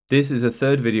This is the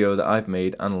third video that I've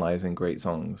made analysing great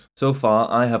songs. So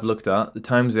far, I have looked at The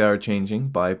Times They Are Changing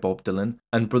by Bob Dylan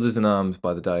and Brothers in Arms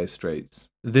by the Dire Straits.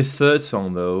 This third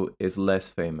song, though, is less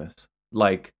famous.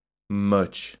 Like,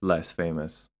 much less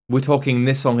famous. We're talking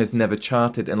this song has never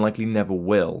charted and likely never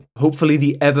will. Hopefully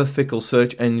the ever-fickle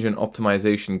search engine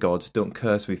optimization gods don't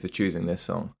curse me for choosing this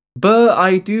song. But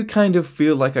I do kind of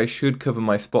feel like I should cover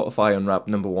my Spotify Unwrapped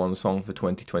 #1 song for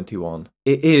 2021.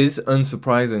 It is,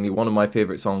 unsurprisingly, one of my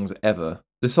favourite songs ever.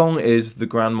 The song is The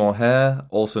Granmore Hare,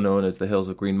 also known as The Hills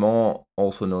of Green Moor,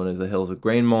 also known as The Hills of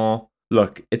Grainmore.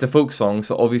 Look, it's a folk song,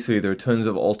 so obviously there are tons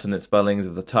of alternate spellings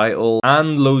of the title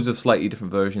and loads of slightly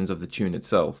different versions of the tune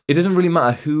itself. It doesn't really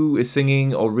matter who is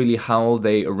singing or really how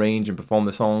they arrange and perform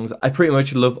the songs. I pretty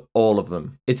much love all of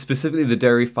them. It's specifically the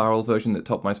Derry Farrell version that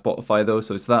topped my Spotify though,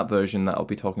 so it's that version that I'll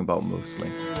be talking about mostly.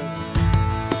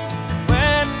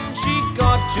 When she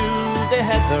got to the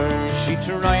heather, she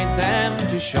tried them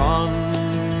to shun.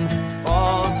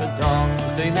 But the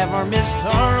dogs, they never missed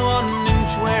her 1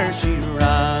 inch where she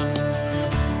ran.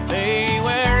 They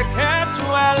were kept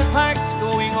well packed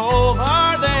going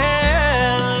over the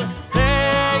hill.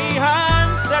 They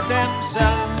had set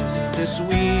themselves this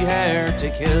wee hare to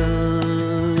kill.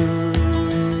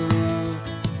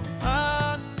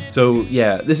 So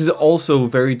yeah, this is also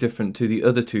very different to the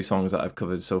other two songs that I've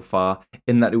covered so far,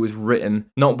 in that it was written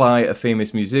not by a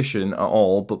famous musician at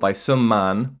all, but by some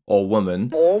man or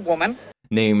woman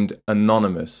named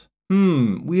Anonymous.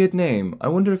 Weird name. I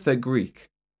wonder if they're Greek.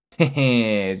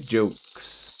 Heh,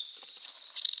 jokes.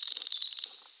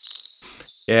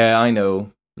 Yeah, I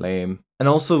know. Lame. And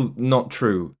also not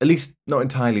true. At least not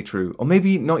entirely true. Or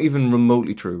maybe not even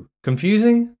remotely true.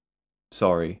 Confusing?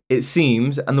 Sorry. It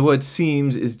seems, and the word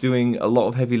seems is doing a lot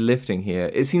of heavy lifting here,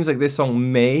 it seems like this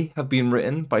song may have been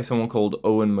written by someone called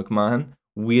Owen McMahon,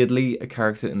 weirdly a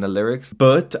character in the lyrics,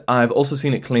 but I've also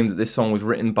seen it claimed that this song was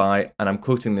written by, and I'm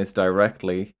quoting this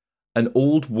directly, an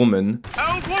old woman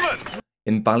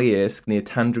in Ballyesk near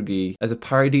Tandragee as a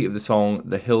parody of the song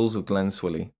The Hills of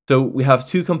Glenswilly. So we have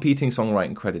two competing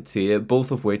songwriting credits here,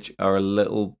 both of which are a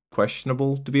little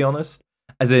questionable, to be honest.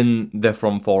 As in, they're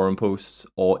from forum posts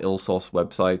or ill-sourced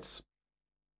websites.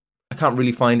 I can't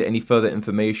really find any further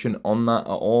information on that at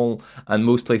all, and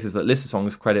most places that list the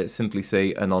song's credits simply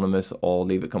say anonymous or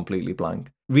leave it completely blank.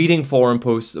 Reading forum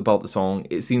posts about the song,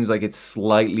 it seems like it's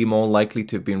slightly more likely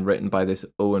to have been written by this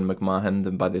Owen McMahon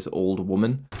than by this old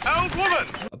woman.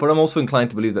 But I'm also inclined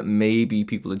to believe that maybe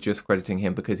people are just crediting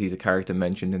him because he's a character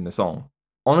mentioned in the song.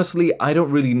 Honestly, I don't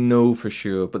really know for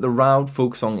sure, but the Roud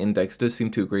Folk Song Index does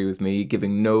seem to agree with me,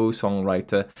 giving no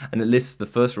songwriter, and it lists the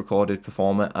first recorded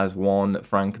performer as one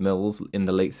Frank Mills in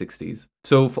the late 60s.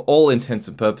 So for all intents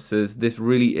and purposes, this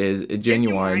really is a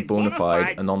genuine, bona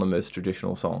fide, anonymous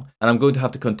traditional song, and I'm going to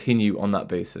have to continue on that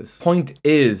basis. Point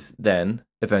is, then,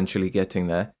 eventually getting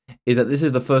there, is that this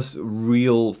is the first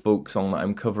real folk song that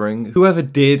I'm covering. Whoever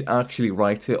did actually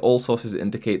write it, all sources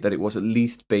indicate that it was at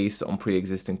least based on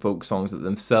pre-existing folk songs that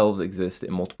themselves exist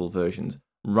in multiple versions,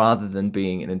 rather than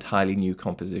being an entirely new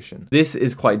composition. This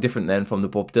is quite different then from the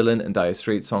Bob Dylan and Dire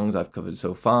Straits songs I've covered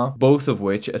so far, both of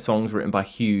which are songs written by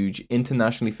huge,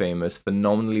 internationally famous,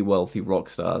 phenomenally wealthy rock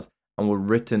stars, and were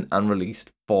written and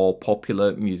released for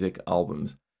popular music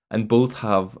albums. And both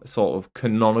have sort of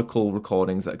canonical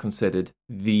recordings that are considered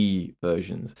the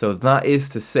versions. So that is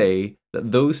to say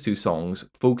that those two songs,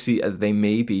 folksy as they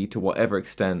may be to whatever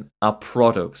extent, are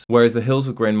products, whereas The Hills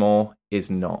of Grainmore is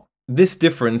not. This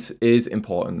difference is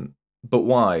important. But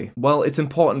why? Well, it's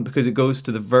important because it goes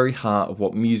to the very heart of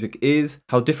what music is,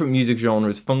 how different music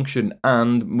genres function,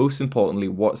 and, most importantly,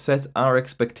 what sets our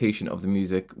expectation of the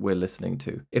music we're listening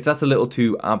to. If that's a little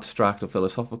too abstract or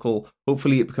philosophical,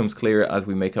 hopefully it becomes clearer as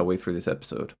we make our way through this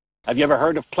episode. Have you ever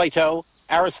heard of Plato,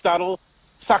 Aristotle,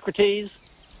 Socrates?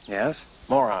 Yes.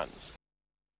 Morons.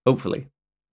 Hopefully.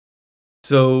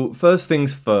 So, first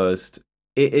things first,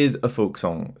 it is a folk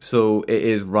song, so it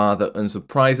is rather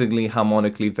unsurprisingly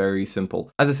harmonically very simple.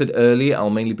 As I said earlier, I'll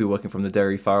mainly be working from the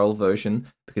Derry Farrell version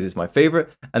because it's my favourite,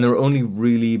 and there are only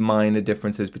really minor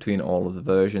differences between all of the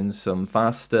versions, some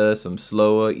faster, some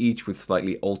slower, each with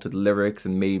slightly altered lyrics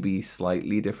and maybe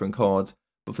slightly different chords,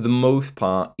 but for the most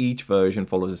part, each version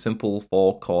follows a simple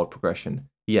 4-chord progression.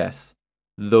 Yes,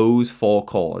 those 4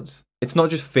 chords. It's not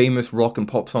just famous rock and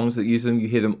pop songs that use them, you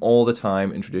hear them all the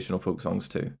time in traditional folk songs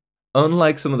too.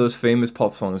 Unlike some of those famous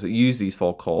pop songs that use these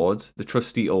 4 chords, the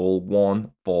trusty old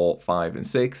 1, 4, 5 and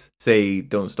 6, say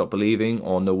Don't Stop Believing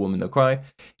or No Woman No Cry,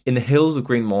 in The Hills of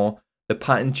Grainmore, the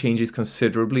pattern changes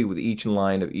considerably with each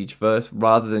line of each verse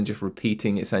rather than just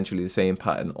repeating essentially the same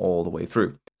pattern all the way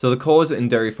through. So the chords in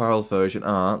Derry Farrell's version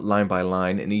are, line by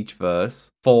line in each verse,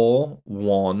 4,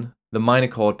 1, the minor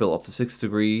chord built off the 6th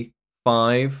degree,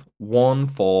 5, 1,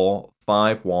 4,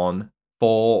 5, 1,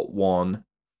 4, 1,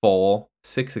 4,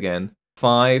 6 again,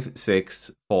 5,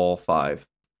 6, 4, 5.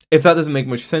 If that doesn't make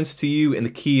much sense to you, in the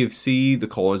key of C, the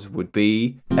chords would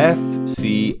be F,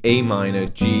 C, A minor,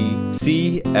 G,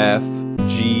 C, F,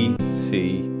 G,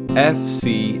 C, F,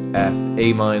 C, F,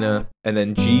 A minor, and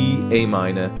then G, A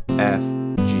minor, F,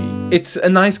 G. It's a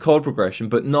nice chord progression,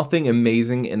 but nothing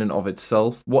amazing in and of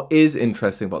itself. What is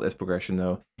interesting about this progression,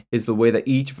 though, is the way that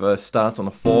each verse starts on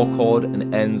a 4 chord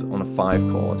and ends on a 5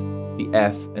 chord, the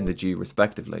F and the G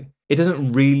respectively. It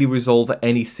doesn't really resolve at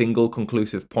any single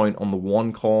conclusive point on the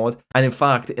 1 chord, and in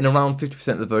fact, in around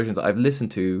 50% of the versions I've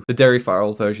listened to, the Derry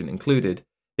Farrell version included,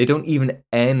 they don't even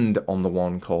end on the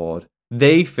 1 chord.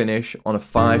 They finish on a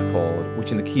 5 chord,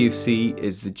 which in the key of C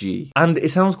is the G. And it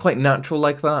sounds quite natural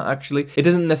like that, actually. It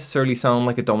doesn't necessarily sound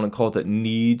like a dominant chord that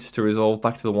needs to resolve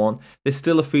back to the 1. There's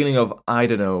still a feeling of, I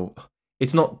don't know,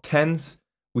 it's not tense,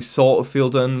 we sort of feel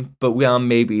done, but we are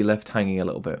maybe left hanging a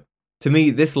little bit. To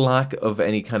me, this lack of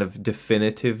any kind of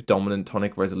definitive dominant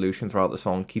tonic resolution throughout the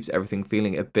song keeps everything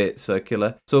feeling a bit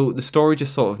circular, so the story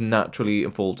just sort of naturally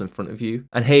unfolds in front of you.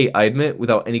 And hey, I admit,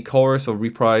 without any chorus or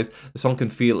reprise, the song can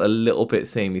feel a little bit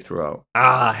samey throughout.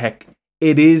 Ah, heck,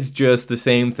 it is just the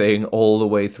same thing all the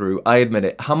way through, I admit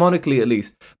it, harmonically at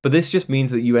least, but this just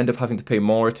means that you end up having to pay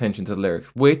more attention to the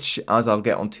lyrics, which, as I'll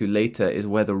get onto later, is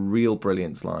where the real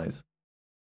brilliance lies.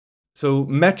 So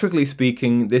metrically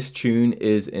speaking, this tune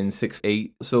is in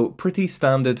 6/8, so pretty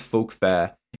standard folk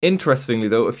fare. Interestingly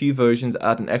though, a few versions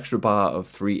add an extra bar of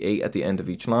 3/8 at the end of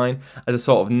each line as a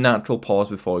sort of natural pause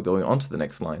before going on to the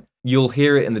next line. You'll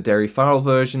hear it in the Derry Farrell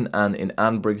version and in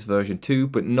Anne Briggs' version too,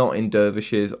 but not in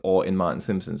Dervish's or in Martin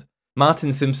Simpson's.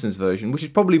 Martin Simpson's version, which is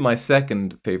probably my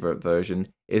second favourite version,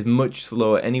 is much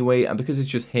slower anyway, and because it's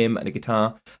just him and a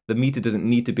guitar, the meter doesn't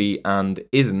need to be and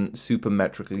isn't super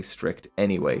metrically strict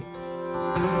anyway.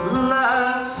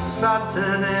 Last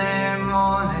Saturday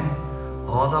morning,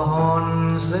 all the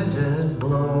horns they did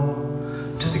blow.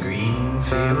 To the green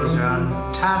fields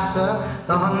round Tassa,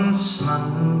 the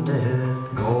huntsman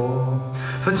did go.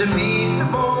 For to meet the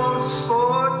bold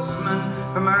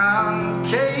sportsmen from around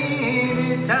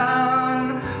Katy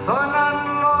Town. For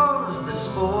none loves the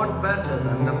sport better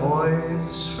than the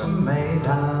boys from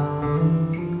Maydown.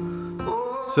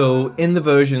 So in the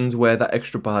versions where that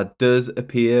extra bar does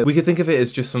appear, we could think of it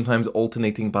as just sometimes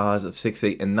alternating bars of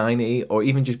 6/8 and 9/8, or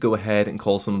even just go ahead and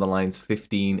call some of the lines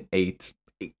 15/8.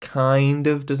 It kind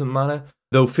of doesn't matter,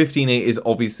 though 15/8 is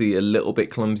obviously a little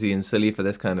bit clumsy and silly for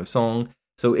this kind of song,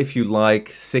 so if you like,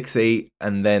 6/8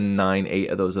 and then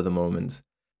 9/8 are those other moments.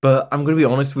 But I'm going to be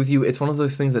honest with you, it's one of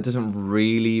those things that doesn't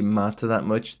really matter that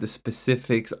much. The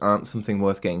specifics aren't something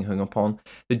worth getting hung up on.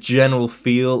 The general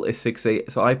feel is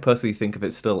 6/8, so I personally think of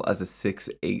it still as a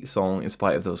 6/8 song in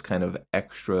spite of those kind of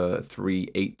extra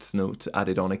 3/8 notes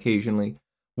added on occasionally.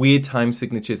 Weird time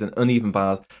signatures and uneven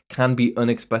bars can be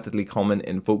unexpectedly common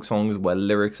in folk songs where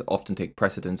lyrics often take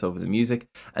precedence over the music,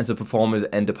 and so performers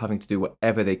end up having to do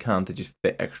whatever they can to just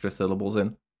fit extra syllables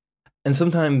in. And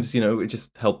sometimes, it just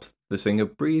helps the singer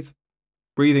breathe.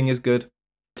 Breathing is good.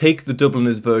 Take the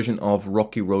Dubliners' version of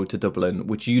Rocky Road to Dublin,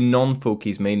 which you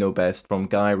non-folkies may know best from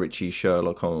Guy Ritchie's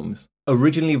Sherlock Holmes.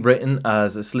 Originally written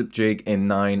as a slip jig in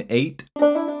 9/8.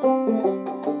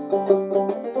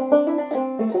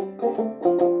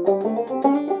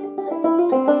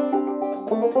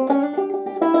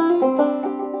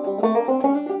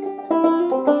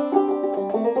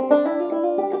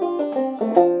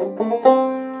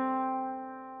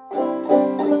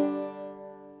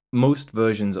 Most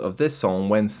versions of this song,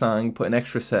 when sang, put an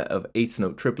extra set of 8th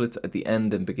note triplets at the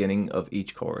end and beginning of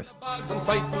each chorus. And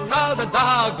fighting all the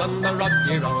dogs on the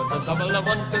rocky road, a double of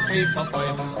 1, 2, 3, 4,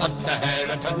 5. Up to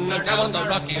Herriton or down the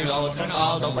rocky road, and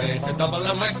all the ways to Double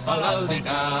and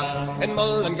Macfallaldigar. In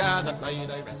Mullingar that night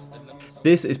I rested.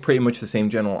 This is pretty much the same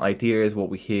general idea as what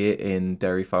we hear in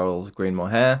Derry Farrell's Grainmore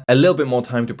Hair. A little bit more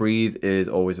time to breathe is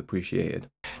always appreciated.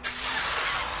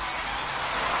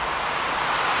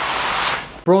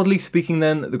 Broadly speaking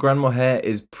then, the Grainmore Hair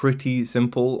is pretty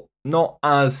simple. Not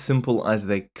as simple as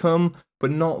they come,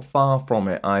 but not far from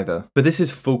it either. But this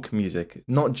is folk music,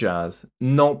 not jazz,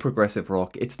 not progressive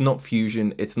rock, it's not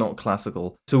fusion, it's not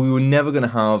classical. So we were never going to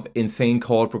have insane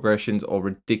chord progressions or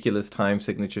ridiculous time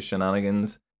signature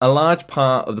shenanigans. A large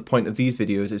part of the point of these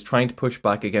videos is trying to push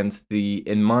back against the,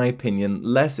 in my opinion,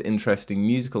 less interesting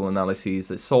musical analyses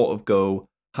that sort of go,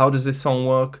 how does this song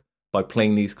work? By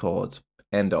playing these chords.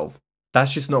 End of.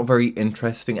 That's just not very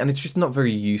interesting, and it's just not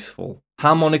very useful.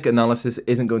 Harmonic analysis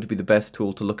isn't going to be the best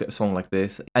tool to look at a song like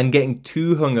this, and getting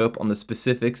too hung up on the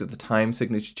specifics of the time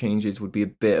signature changes would be a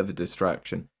bit of a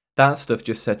distraction. That stuff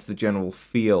just sets the general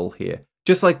feel here.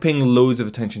 Just like paying loads of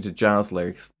attention to jazz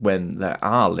lyrics, when there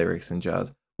are lyrics in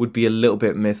jazz, would be a little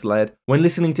bit misled. When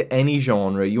listening to any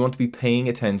genre, you want to be paying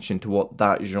attention to what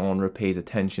that genre pays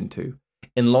attention to.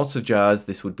 In lots of jazz,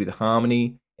 this would be the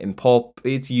harmony. In pop,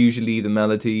 it's usually the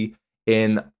melody.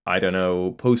 In, I don't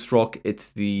know, post-rock,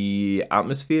 it's the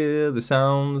atmosphere, the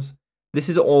sounds. This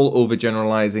is all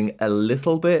overgeneralizing a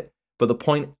little bit, but the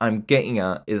point I'm getting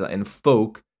at is that in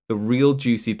folk, the real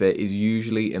juicy bit is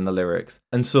usually in the lyrics.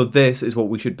 And so this is what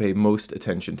we should pay most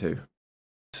attention to.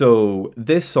 So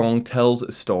this song tells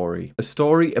a story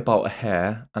about a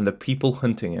hare and the people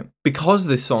hunting it. Because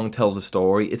this song tells a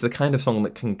story, it's the kind of song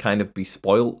that can kind of be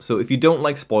spoiled. So if you don't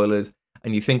like spoilers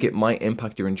and you think it might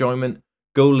impact your enjoyment,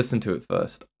 go listen to it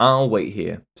first. I'll wait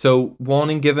here. So,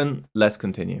 warning given, let's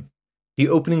continue. The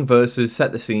opening verses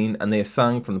set the scene and they are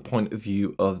sang from the point of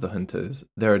view of the hunters.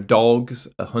 There are dogs,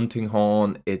 a hunting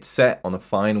horn, it's set on a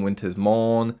fine winter's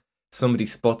morn, somebody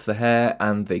spots the hare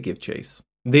and they give chase.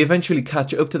 They eventually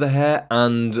catch up to the hare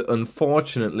and,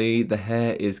 unfortunately, the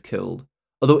hare is killed.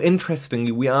 Although,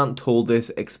 interestingly, we aren't told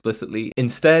this explicitly.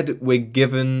 Instead, we're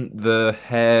given the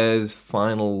hare's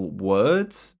final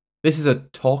words. This is a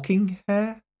talking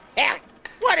hare? Heck,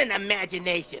 what an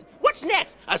imagination! What's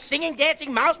next? A singing,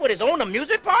 dancing mouse with his own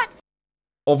amusement park?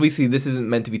 Obviously, this isn't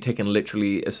meant to be taken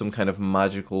literally as some kind of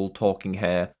magical talking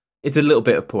hare. It's a little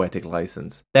bit of poetic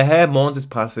license. The hare mourns its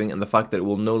passing and the fact that it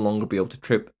will no longer be able to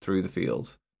trip through the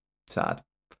fields. Sad.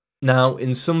 Now,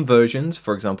 in some versions,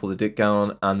 for example the Dick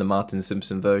Gowan and the Martin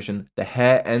Simpson version, the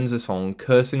hare ends the song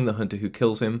cursing the hunter who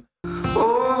kills him.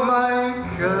 Oh,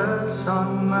 my curse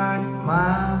on my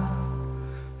mind.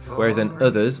 Whereas in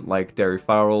others, like Derry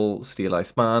Farrell, Steel Eye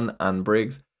Span, and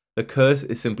Briggs, the curse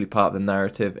is simply part of the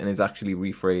narrative and is actually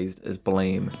rephrased as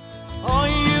blame. Oh,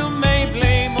 you may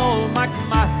blame old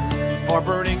MacMahon for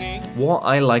bringing. What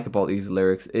I like about these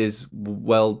lyrics is,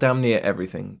 well, damn near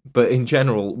everything. But in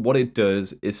general, what it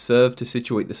does is serve to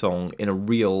situate the song in a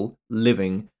real,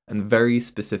 living, and very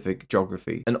specific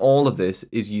geography. And all of this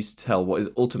is used to tell what is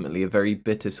ultimately a very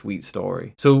bittersweet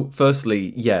story. So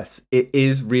firstly, yes, it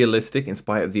is realistic in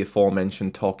spite of the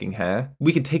aforementioned talking hare.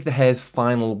 We can take the hare's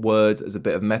final words as a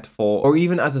bit of metaphor, or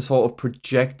even as a sort of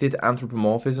projected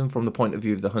anthropomorphism from the point of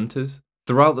view of the hunters.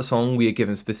 Throughout the song, we are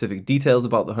given specific details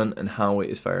about the hunt and how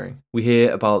it is faring. We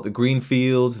hear about the green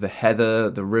fields, the heather,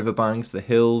 the riverbanks, the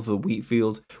hills, the wheat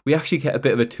fields. We actually get a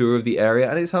bit of a tour of the area,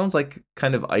 and it sounds like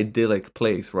kind of idyllic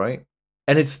place, right?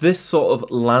 And it's this sort of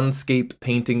landscape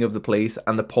painting of the place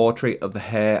and the portrait of the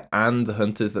hare and the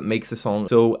hunters that makes the song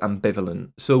so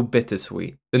ambivalent, so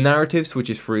bittersweet. The narrative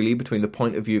switches freely between the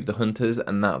point of view of the hunters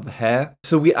and that of the hare,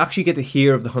 so we actually get to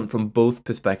hear of the hunt from both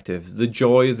perspectives, the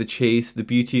joy of the chase, the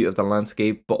beauty of the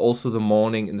landscape, but also the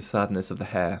mourning and the sadness of the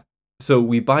hare. So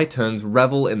we by turns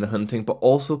revel in the hunting, but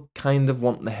also kind of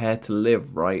want the hare to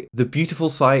live, right? The beautiful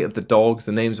sight of the dogs,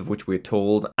 the names of which we're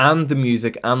told, and the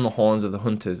music and the horns of the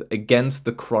hunters against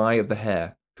the cry of the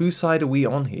hare. Whose side are we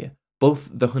on here? Both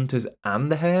the hunters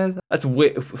and the hares? That's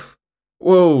way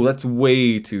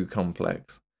too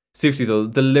complex. Seriously though,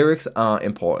 the lyrics are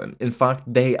important. In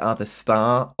fact, they are the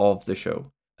star of the show.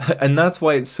 And that's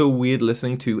why it's so weird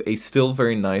listening to a still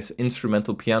very nice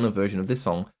instrumental piano version of this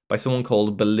song by someone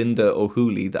called Belinda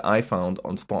O'Hooley that I found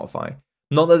on Spotify.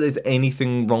 Not that there's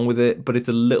anything wrong with it, but it's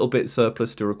a little bit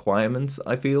surplus to requirements,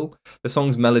 I feel. The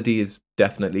song's melody is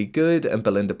definitely good and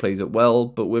Belinda plays it well,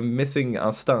 but we're missing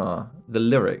our star, the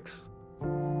lyrics.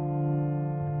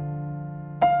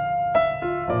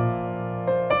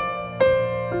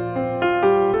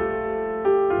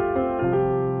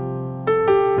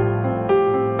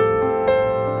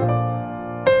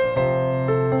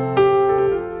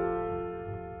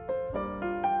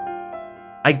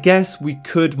 I guess we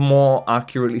could more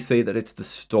accurately say that it's the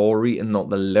story and not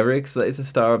the lyrics that is the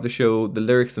star of the show. The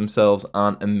lyrics themselves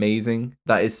aren't amazing.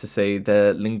 That is to say,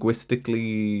 they're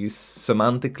linguistically,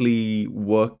 semantically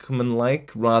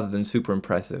workmanlike rather than super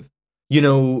impressive. You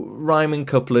know, rhyming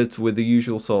couplets with the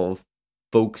usual sort of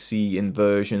folksy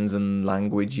inversions and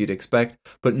language you'd expect,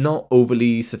 but not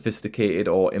overly sophisticated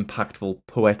or impactful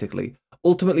poetically.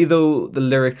 Ultimately, though, the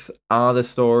lyrics are the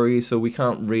story, so we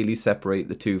can't really separate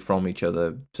the two from each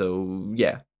other. So,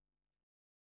 yeah.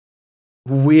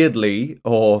 Weirdly,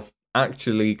 or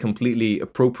actually completely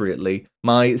appropriately,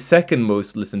 my second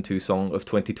most listened to song of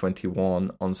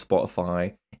 2021 on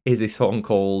Spotify is a song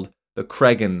called The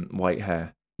Cregan White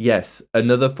Hare. Yes,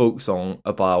 another folk song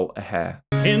about a hare.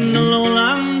 In the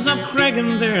lowlands of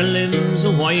Cregan there lives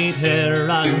a white hare,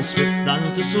 and swift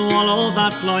as the swallow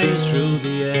that flies through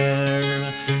the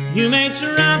air. You may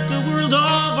trap the world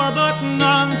over, but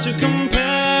none to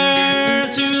compare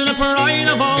to the pride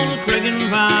of old Cregan,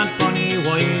 that bonny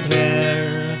white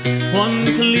hare. One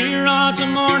clear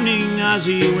autumn morning, as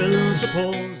you will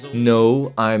suppose.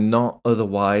 No, I'm not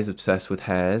otherwise obsessed with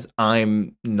hares.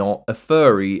 I'm not a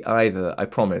furry either, I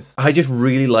promise. I just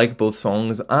really like both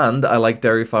songs, and I like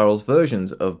Derry Farrell's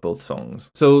versions of both songs.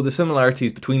 So the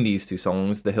similarities between these two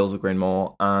songs, The Hills of Grain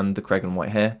Moor and The Cregan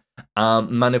White Hare, are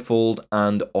manifold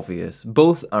and obvious.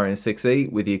 Both are in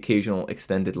 6/8 with the occasional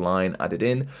extended line added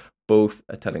in. Both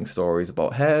are telling stories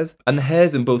about hares, and the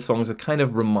hares in both songs are kind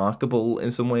of remarkable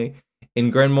in some way.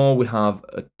 In Grain Moor, we have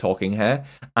a talking hare,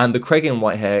 and the Cregan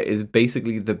White Hare is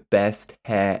basically the best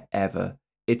hare ever.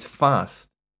 It's fast,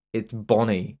 it's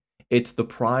bonny, it's the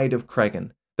pride of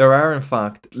Cregan. There are, in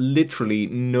fact, literally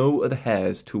no other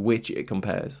hares to which it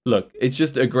compares. Look, it's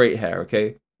just a great hare,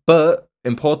 okay? But,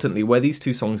 importantly, where these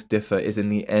two songs differ is in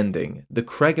the ending. The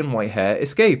Cregan White Hare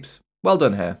escapes. Well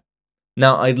done, hare.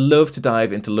 Now, I'd love to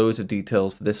dive into loads of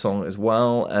details for this song as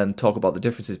well and talk about the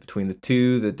differences between the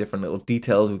two, the different little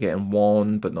details we get in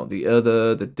one but not the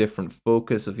other, the different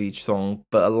focus of each song,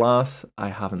 but alas, I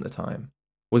haven't the time.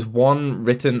 Was one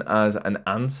written as an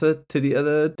answer to the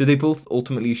other? Do they both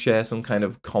ultimately share some kind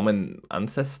of common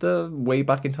ancestor way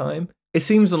back in time? It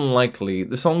seems unlikely.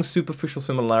 The song's superficial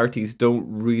similarities don't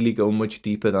really go much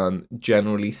deeper than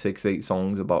generally 6/8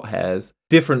 songs about hares.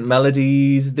 Different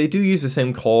melodies, they do use the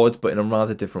same chords but in a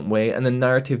rather different way, and the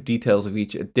narrative details of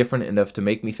each are different enough to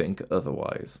make me think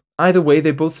otherwise. Either way,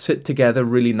 they both sit together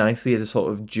really nicely as a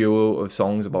sort of duo of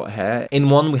songs about hare. In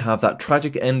one we have that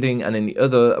tragic ending, and in the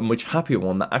other a much happier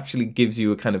one that actually gives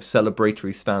you a kind of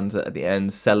celebratory stanza at the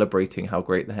end celebrating how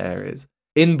great the hare is.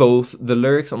 In both, the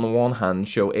lyrics on the one hand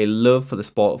show a love for the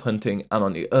sport of hunting, and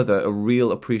on the other, a real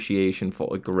appreciation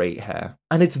for a great hare.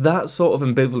 And it's that sort of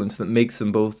ambivalence that makes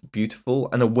them both beautiful,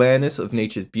 an awareness of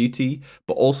nature's beauty,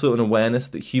 but also an awareness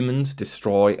that humans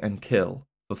destroy and kill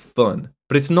for fun.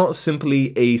 But it's not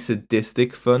simply a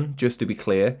sadistic fun, just to be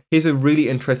clear. Here's a really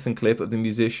interesting clip of the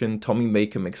musician Tommy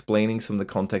Makem explaining some of the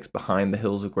context behind The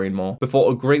Hills of Grain Moor, before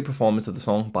a great performance of the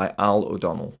song by Al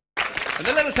O'Donnell. In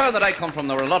the little town that I come from,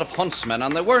 there were a lot of huntsmen,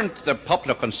 and they weren't the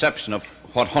popular conception of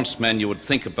what huntsmen you would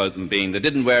think about them being. They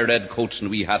didn't wear red coats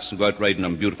and wee hats and go out riding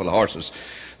on beautiful horses.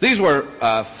 These were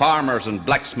farmers and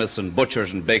blacksmiths and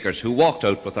butchers and bakers who walked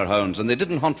out with their hounds, and they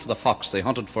didn't hunt for the fox, they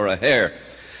hunted for a hare.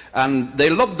 And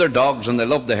they loved their dogs and they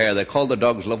loved the hare. They called their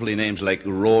dogs lovely names like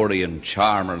Rory and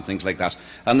Charmer and things like that.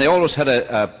 And they always had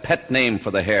a pet name for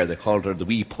the hare. They called her the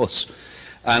wee puss.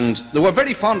 And they were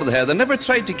very fond of the hare. They never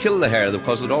tried to kill the hare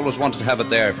because they'd always wanted to have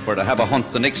it there to have a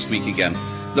hunt the next week again.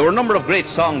 There were a number of great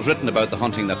songs written about the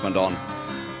hunting that went on.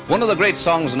 One of the great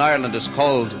songs in Ireland is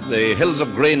called The Hills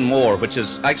of Grain Moor, which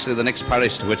is actually the next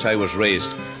parish to which I was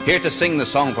raised. Here to sing the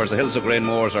song for us, The Hills of Grain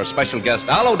Moor, is our special guest,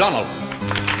 Al O'Donnell.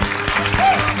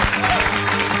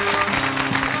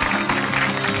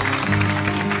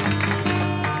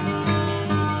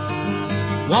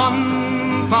 One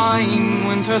fine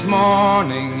winter's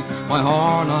morning, my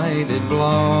horn I did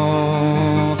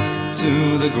blow.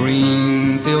 To the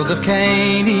green fields of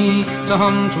Caney, to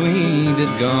hunt we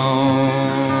did go.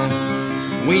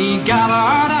 We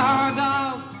gathered our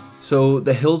dogs. So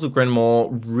The Hills of Grain Moor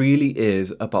really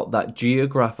is about that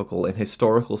geographical and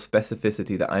historical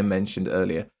specificity that I mentioned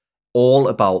earlier. All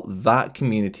about that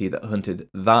community that hunted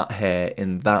that hare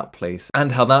in that place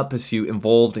and how that pursuit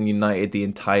involved and united the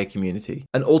entire community.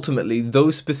 And ultimately,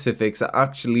 those specifics are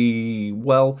actually,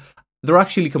 well, they're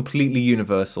actually completely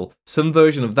universal. Some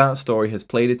version of that story has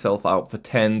played itself out for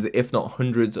tens, if not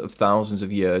hundreds of thousands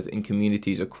of years in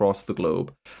communities across the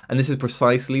globe. And this is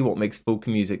precisely what makes folk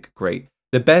music great.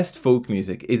 The best folk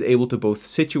music is able to both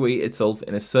situate itself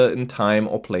in a certain time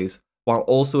or place while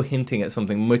also hinting at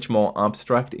something much more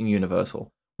abstract and universal.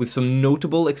 With some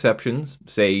notable exceptions,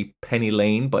 say Penny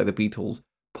Lane by the Beatles,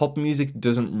 pop music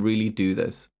doesn't really do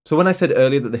this. So when I said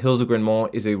earlier that The Hills of Grain Moor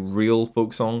is a real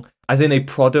folk song, as in a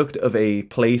product of a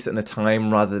place and a time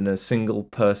rather than a single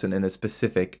person in a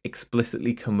specific,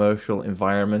 explicitly commercial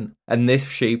environment, and this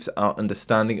shapes our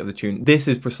understanding of the tune, this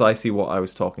is precisely what I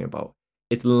was talking about.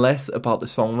 It's less about the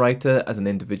songwriter as an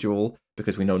individual,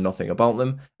 because we know nothing about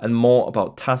them, and more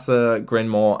about Tassa,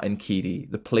 Grenmore, and Keady,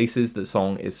 the places the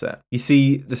song is set. You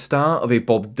see, the start of a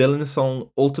Bob Dylan song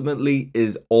ultimately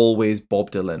is always Bob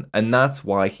Dylan, and that's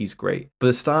why he's great. But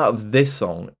the start of this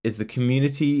song is the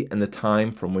community and the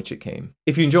time from which it came.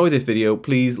 If you enjoyed this video,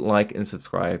 please like and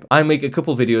subscribe. I make a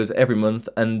couple videos every month,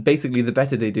 and basically the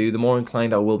better they do, the more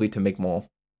inclined I will be to make more.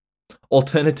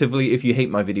 Alternatively, if you hate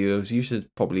my videos, you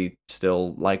should probably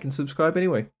still like and subscribe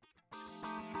anyway.